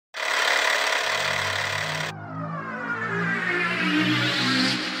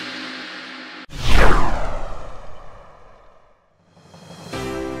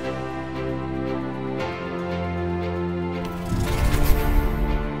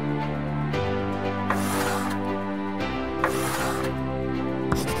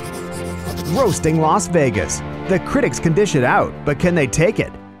roasting Las Vegas. The critics can dish it out, but can they take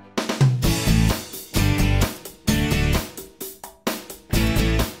it?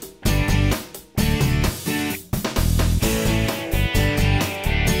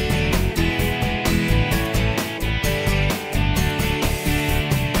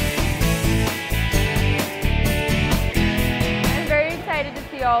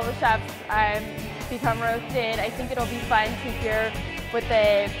 All the chefs become roasted. I think it'll be fun to hear what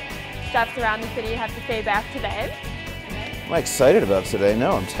the chefs around the city have to say back to them. Am I excited about today?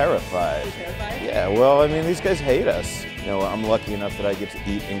 No, I'm terrified. You're terrified? Yeah, well, I mean, these guys hate us. You know, I'm lucky enough that I get to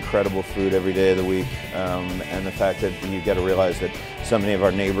eat incredible food every day of the week, and the fact that you got to realize that so many of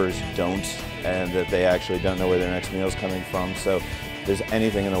our neighbors don't, and that they actually don't know where their next meal is coming from. So if there's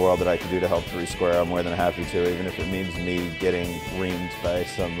anything in the world that I can do to help Three Square, I'm more than happy to, even if it means me getting reamed by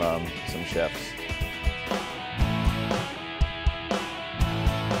some chefs.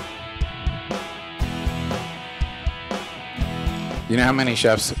 You know how many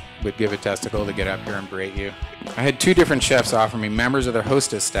chefs would give a testicle to get up here and berate you? I had 2 different chefs offer me members of their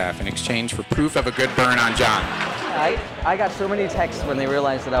hostess staff in exchange for proof of a good burn on John. I got so many texts when they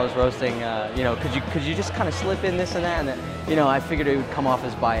realized that I was roasting, you know, could you just kind of slip in this and that? And then, you know, I figured it would come off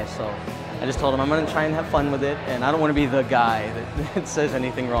as biased, so I just told them I'm going to try and have fun with it, and I don't want to be the guy that says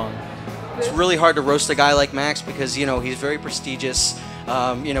anything wrong. It's really hard to roast a guy like Max because, you know, he's very prestigious.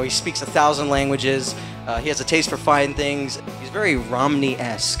 You know, he speaks 1,000 languages. He has a taste for fine things. He's very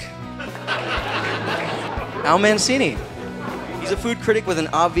Romney-esque. Al Mancini. He's a food critic with an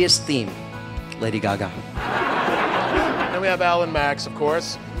obvious theme. Lady Gaga. Then we have Al and Max, of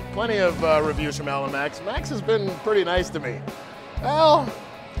course. Plenty of reviews from Al and Max. Max has been pretty nice to me. Al,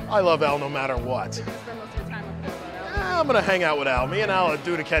 I love Al no matter what. I'm going to hang out with Al. Me and Al are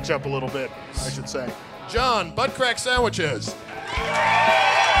due to catch up a little bit, I should say. John, butt crack sandwiches.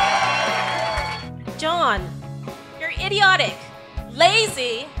 John, you're idiotic,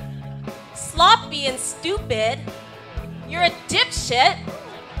 lazy, sloppy and stupid. You're a dipshit.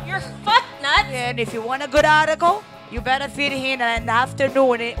 You're a fucknut. And if you want a good article, you better feed him in the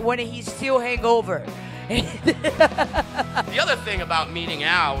afternoon when he's still hangover. The other thing about meeting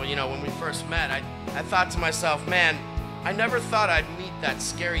Al, you know, when we first met, I thought to myself, man, I never thought I'd meet that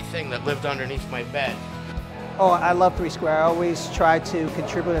scary thing that lived underneath my bed. Oh, I love Three Square. I always try to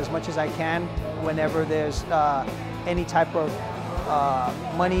contribute as much as I can whenever there's any type of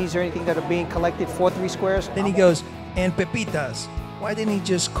monies or anything that are being collected for Three Squares. Then he goes, and pepitas. Why didn't he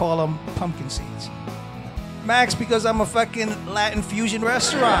just call them pumpkin seeds? Max, because I'm a fucking Latin fusion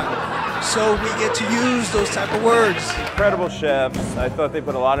restaurant. So we get to use those type of words. Incredible chefs. I thought they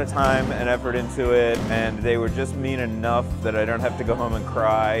put a lot of time and effort into it, and they were just mean enough that I don't have to go home and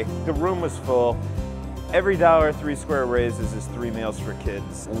cry. The room was full. Every dollar Three Square raises is 3 meals for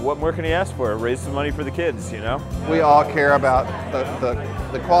kids. What more can he ask for? Raise some money for the kids, you know? We all care about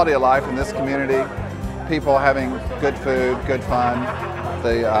the quality of life in this community, people having good food, good fun,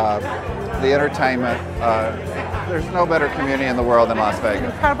 the entertainment. There's no better community in the world than Las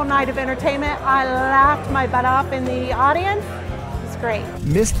Vegas. Incredible night of entertainment. I laughed my butt off in the audience. Great.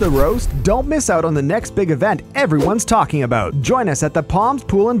 Missed the roast? Don't miss out on the next big event everyone's talking about. Join us at the Palms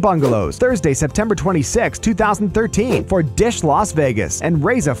Pool and Bungalows Thursday, September 26, 2013 for Dish Las Vegas and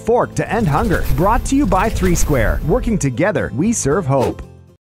Raise a Fork to End Hunger. Brought to you by Three Square. Working together, we serve hope.